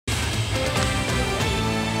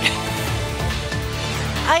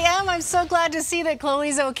So glad to see that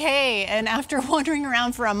Chloe's okay. And after wandering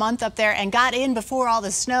around for a month up there and got in before all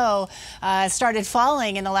the snow started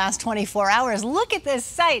falling in the last 24 hours, look at this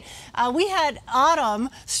sight. We had autumn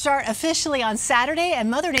start officially on Saturday,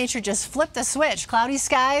 and Mother Nature just flipped the switch. Cloudy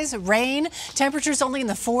skies, rain, temperatures only in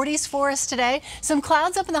the 40s for us today. Some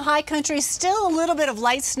clouds up in the high country, still a little bit of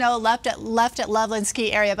light snow left at Loveland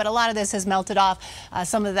ski area, but a lot of this has melted off,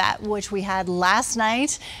 some of that which we had last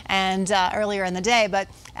night and earlier in the day. But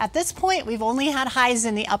at this point, we've only had highs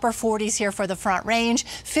in the upper 40s here for the Front Range,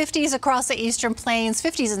 50s across the eastern plains,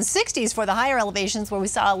 50s and 60s for the higher elevations where we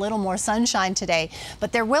saw a little more sunshine today.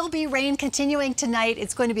 But there will be rain continuing tonight.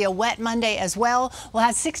 It's going to be a wet Monday as well. We'll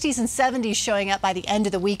have 60s and 70s showing up by the end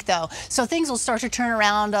of the week, though. So things will start to turn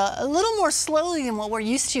around a little more slowly than what we're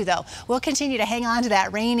used to, though. We'll continue to hang on to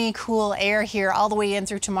that rainy, cool air here all the way in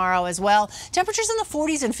through tomorrow as well. Temperatures in the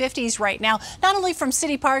 40s and 50s right now, not only from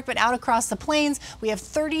City Park, but out across the plains. We have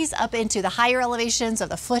 30s up into the higher elevations of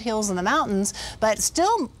the foothills and the mountains, but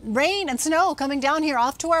still rain and snow coming down here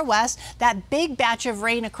off to our west. That big batch of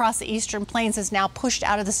rain across the eastern plains is now pushed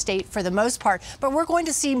out of the state for the most part, but we're going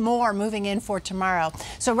to see more moving in for tomorrow.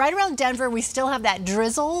 So right around Denver, we still have that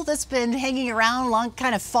drizzle that's been hanging around, long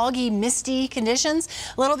kind of foggy, misty conditions.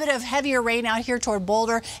 A little bit of heavier rain out here toward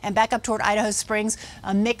Boulder and back up toward Idaho Springs,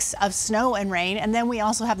 a mix of snow and rain. And then we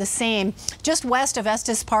also have the same just west of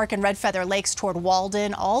Estes Park and Red Feather Lakes toward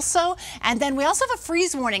Walden also. And then we also have a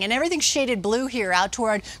freeze warning, and everything's shaded blue here out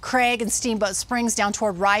toward Craig and Steamboat Springs down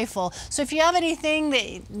toward Rifle. So if you have anything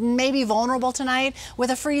that may be vulnerable tonight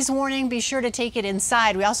with a freeze warning, be sure to take it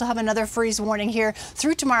inside. We also have another freeze warning here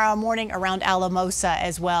through tomorrow morning around Alamosa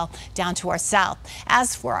as well, down to our south.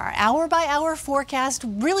 As for our hour-by-hour forecast,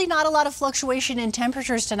 really not a lot of fluctuation in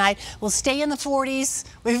temperatures tonight. We'll stay in the 40s.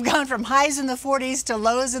 We've gone from highs in the 40s to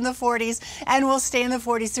lows in the 40s, and we'll stay in the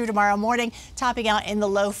 40s through tomorrow morning, topping out in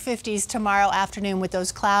the low 50s tomorrow afternoon with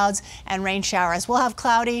those clouds and rain showers. We'll have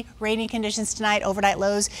cloudy, rainy conditions tonight, overnight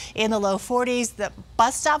lows in the low 40s. The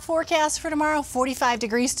bus stop forecast for tomorrow, 45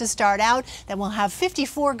 degrees to start out. Then we'll have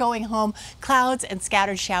 54 going home, clouds and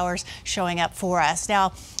scattered showers showing up for us.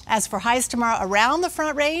 Now, as for highs tomorrow around the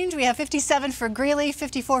Front Range, we have 57 for Greeley,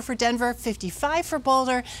 54 for Denver, 55 for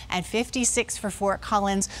Boulder, and 56 for Fort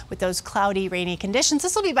Collins with those cloudy, rainy conditions.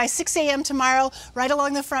 This will be by 6 a.m. tomorrow right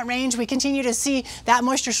along the Front Range. We continue to see that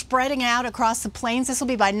moisture spreading out across the plains. This will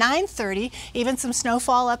be by 9:30, even some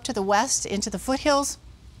snowfall up to the west into the foothills.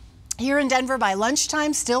 Here in Denver by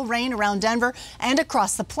lunchtime, still rain around Denver and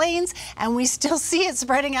across the plains, and we still see it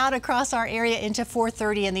spreading out across our area into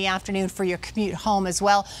 4:30 in the afternoon for your commute home as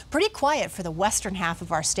well. Pretty quiet for the western half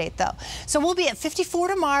of our state, though. So we'll be at 54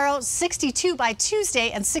 tomorrow, 62 by Tuesday,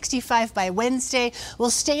 and 65 by Wednesday. We'll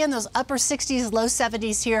stay in those upper 60s, low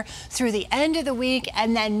 70s here through the end of the week,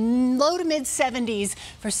 and then low to mid 70s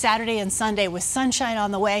for Saturday and Sunday with sunshine on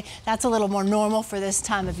the way. That's a little more normal for this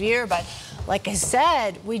time of year, but like I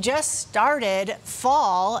said, we just started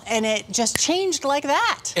fall and it just changed like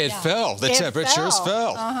that. It fell. The temperatures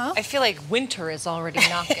fell. I feel like winter is already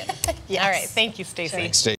knocking. Yes. All right. Thank you, Stacey. Sure.